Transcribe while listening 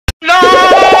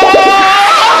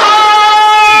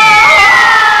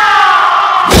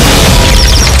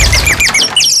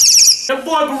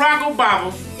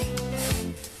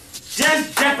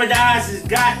jeopardize his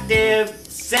goddamn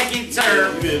second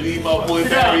term. You better leave my boy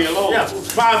Barry alone.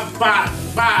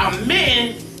 By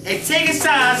admitting and taking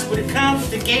sides when it comes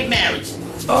to gay marriage.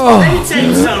 Let me tell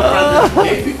you something, brother.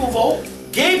 Gay people vote.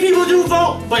 Gay people do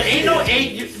vote, but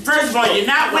first of all, you're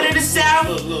not winning the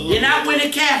South. You're not winning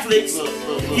Catholics. All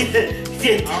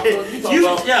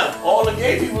the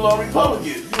gay people are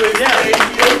Republicans.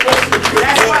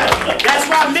 That's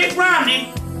why Mitt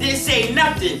Romney didn't say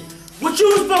nothing. What you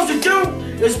were supposed to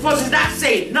do, you're supposed to not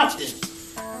say nothing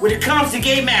when it comes to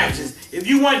gay marriages. If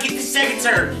you want to get the second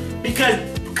term, because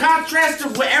contrast to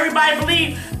what everybody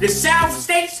believes, the South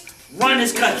states run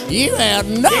this country. You have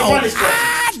no They run this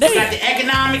country. We got the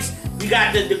economics, we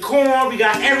got the corn, we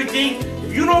got everything.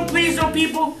 If you don't please those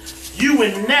people, you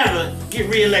will never get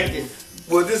reelected.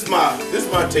 Well, this is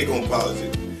my take on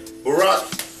politics. Barack,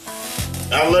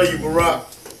 I love you, Barack.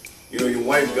 You know your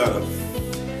wife got a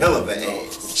hell of an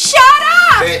ass. Shut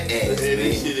up! Fat ass,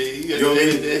 man.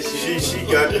 She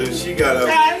got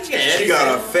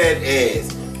a fat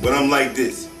ass. But I'm like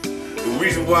this. The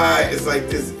reason why it's like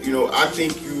this, you know, I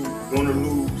think you're gonna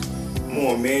lose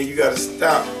more, man. You gotta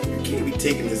stop. You can't be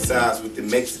taking the sides with the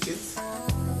Mexicans.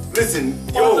 Listen,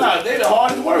 yo, they the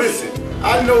hardest workers. listen,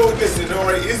 I know, listen, all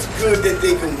right, it's good that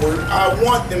they can work. I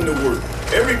want them to work.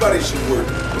 Everybody should work.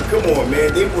 But come on,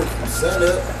 man, they work from sun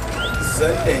up to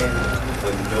sundown.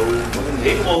 But no money.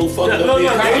 They the one who fucked up the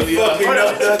economy. They fucking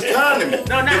up the economy.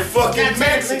 The fucking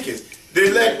Mexicans. The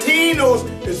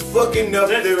Latinos is fucking up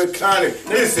their economy.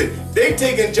 Listen, they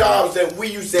taking jobs that we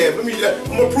used to have. I'm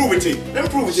gonna prove it to you. Let me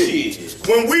prove it to you.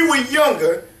 When we were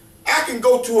younger, I can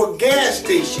go to a gas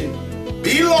station,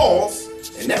 be lost,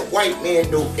 and that white man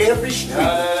know every street.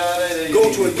 Go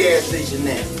to a gas station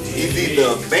now. He's either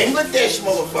a Bangladesh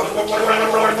motherfucker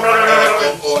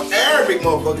or Arabic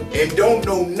motherfucker and don't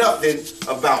know nothing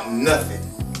about nothing.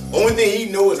 Only thing he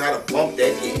knows is how to pump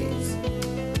that gas.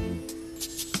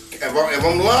 If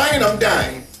I'm lying, I'm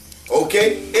dying.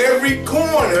 Okay? Every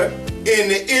corner in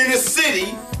the inner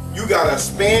city, you got a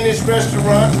Spanish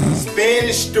restaurant,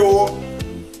 Spanish store,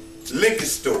 liquor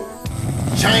store,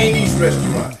 Chinese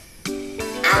restaurant.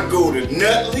 I go to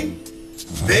Nutley,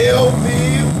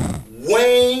 Belleville,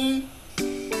 Wayne,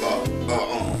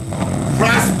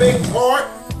 Prospect Park.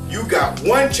 You got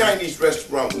one Chinese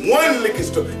restaurant, one liquor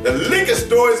store. The liquor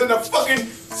store is in a fucking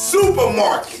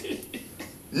supermarket.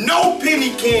 No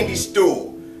penny candy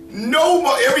store. No,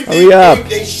 everything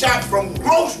they shop from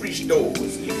grocery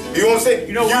stores. You know what I'm saying?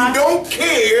 You don't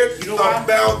care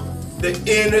about the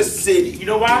inner city. You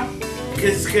know why?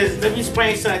 Because let me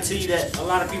explain something to you that a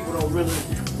lot of people don't really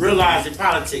realize in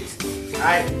politics.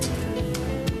 Alright?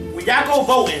 When y'all go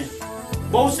voting,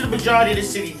 most of the majority of the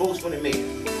city votes for the mayor.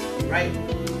 Right?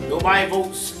 Nobody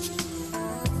votes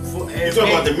for you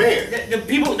talking about the mayor? The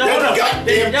people,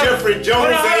 goddamn Jeffrey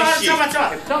Jones ain't shit.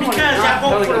 Because y'all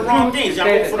vote for the wrong things. Y'all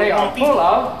vote for the wrong people.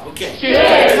 Okay.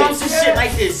 When it comes to shit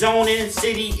like this, zoning,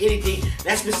 city, anything,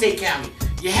 that's Passaic County.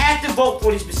 You have to vote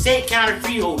for these Passaic County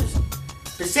freeholders.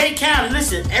 Passaic County,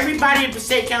 listen, everybody in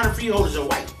Passaic County freeholders are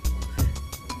white.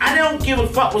 I don't give a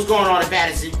fuck what's going on in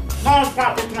Patterson. Palms,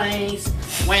 Property, Plains,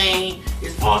 Wayne,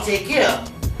 it's all taken care of.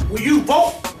 When you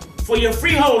vote for your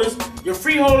freeholders,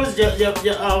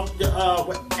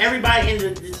 everybody in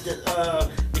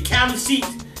the county seats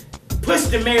push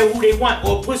the mayor who they want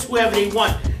or push whoever they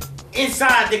want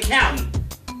inside the county.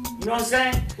 You know what I'm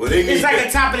saying? Well, it's like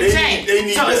a top of the chain.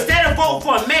 So instead of voting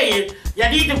for a mayor, y'all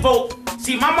need to vote.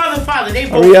 See, my mother and father, they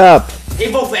vote. Hurry up. They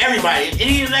vote for everybody. In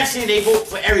any election, they vote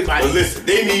for everybody. But listen,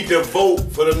 they need to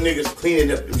vote for them niggas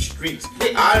cleaning up them streets.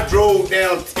 I drove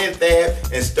down 10th Ave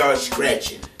and started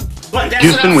scratching. But that's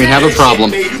Houston, we have a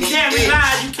problem. You can't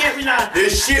rely.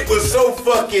 This shit was so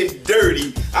fucking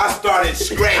dirty, I started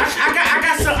scratching. I got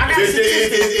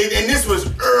and this was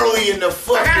early in the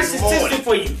fucking morning. I got a statistic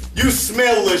for you. You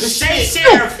smell the shit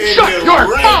sheriff in shut the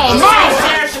your rain. mouth. The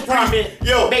sheriff's department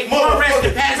make more arrests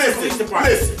than Patterson Police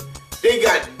Department. Listen, they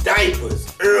got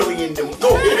diapers early in the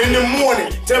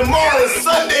morning. Tomorrow's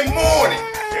Sunday morning.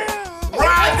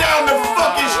 Ride down the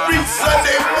fucking street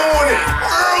Sunday morning,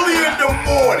 early in the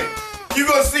morning. You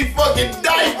gonna see fucking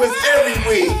diapers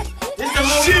everywhere.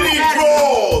 Shitty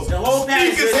drawers.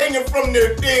 Speakers hanging from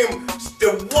their the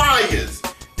wires.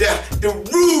 The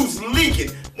roofs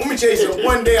leaking. Let me tell you something.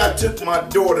 One day I took my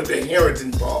daughter to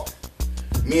Harrington Park.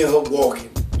 Me and her walking.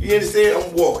 You understand?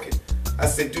 I'm walking. I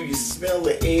said, do you smell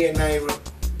the air, Naira?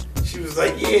 She was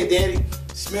like, yeah, Daddy.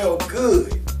 Smell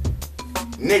good.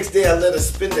 Next day I let her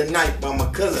spend the night by my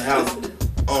cousin's house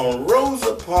on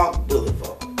Rosa Park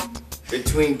Boulevard.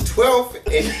 between 12th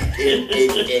and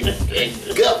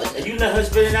Governor. And you let her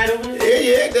spend the night over there?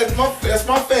 Yeah, that's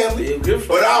my family. Yeah, good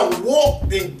for but I walked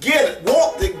to get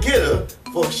her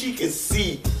so she could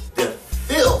see the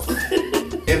filth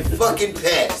in fucking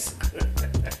Patterson.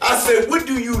 I said, what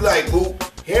do you like, boo?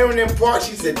 Harrington Park?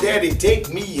 She said, Daddy, take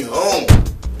me home.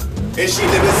 And she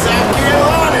live in South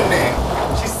Carolina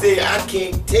now. She said, I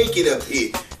can't take it up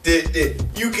here.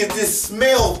 You can just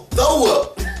smell throw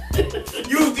up.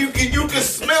 You can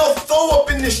smell throw up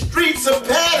in the streets of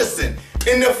Patterson.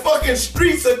 In the fucking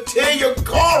streets will tear your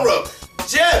car up.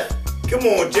 Jeff, come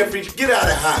on, Jeffrey, get out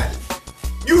of hiding.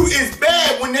 It's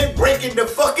bad when they break in the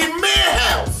fucking mayor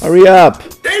house. Hurry up.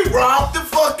 They robbed the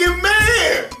fucking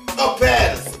mayor of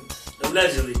Patterson.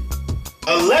 Allegedly.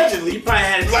 Allegedly? He probably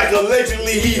had it. Like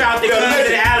allegedly he found the guns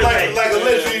in the alleyway. Like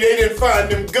allegedly they didn't find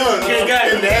them guns in the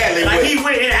alleyway. Like he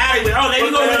went in the alleyway. Oh, let me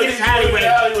go look at this alleyway.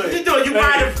 What you doing? You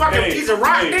buying a fucking piece of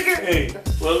rock, nigga? Hey,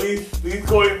 well, these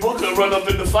Cory Booker run up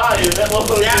in the fire. That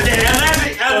motherfucker.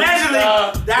 Allegedly,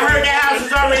 I heard that house was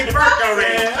already burnt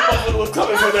already. That motherfucker was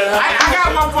coming from that house. I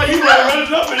got one for you. Running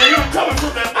up and he was coming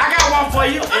from that house. I got one for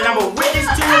you, and I'm a witness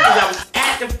to it because I was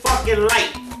at the fucking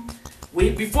light.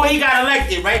 Before he got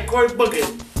elected, right, Cory Booker,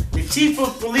 the chief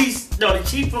of police, the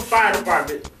chief of fire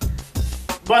department,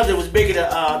 mother was making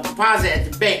a deposit at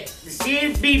the bank, the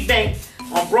CNB Bank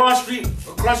on Broad Street,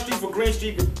 across the street from Green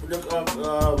Street, the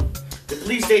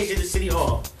police station, the City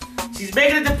Hall. She's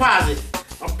making a deposit.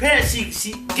 Apparently,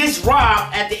 she gets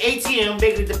robbed at the ATM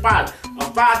making a deposit, a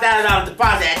 $5,000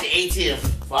 deposit at the ATM.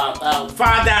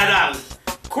 $5,000.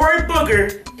 Cory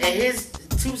Booker and his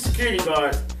 2 security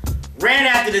guards ran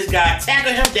after this guy,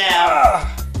 tackled him down,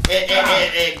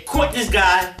 and caught this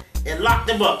guy and locked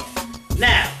him up.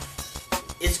 Now,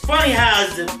 it's funny how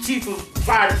it's the chief of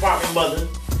fire department mother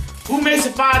who makes a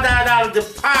 $5,000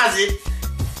 deposit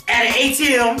at an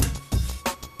ATM.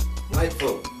 White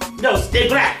folk. No, they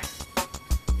black.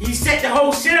 He set the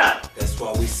whole shit up. That's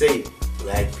why we say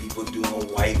black people doing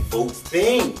white folks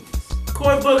things.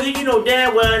 Cory Booker, you know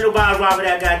damn well ain't nobody robbing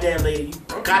that goddamn lady.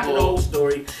 You got the whole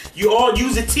story. You all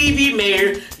use a TV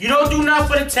mayor. You don't do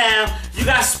nothing for the town. You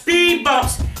got speed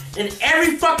bumps in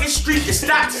every fucking street to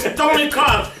stop stolen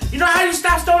cars. You know how you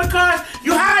stop stolen cars?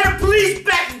 You hire the police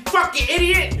back, you fucking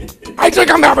idiot. I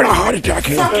think I'm having a heart attack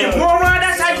here. Fucking moron,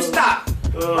 that's how you stop.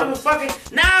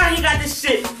 Motherfucking, now he got this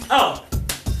shit. Oh.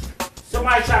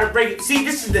 Somebody try to break it. See,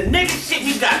 this is the nigga shit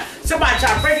we got. Somebody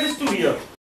try to break in the studio.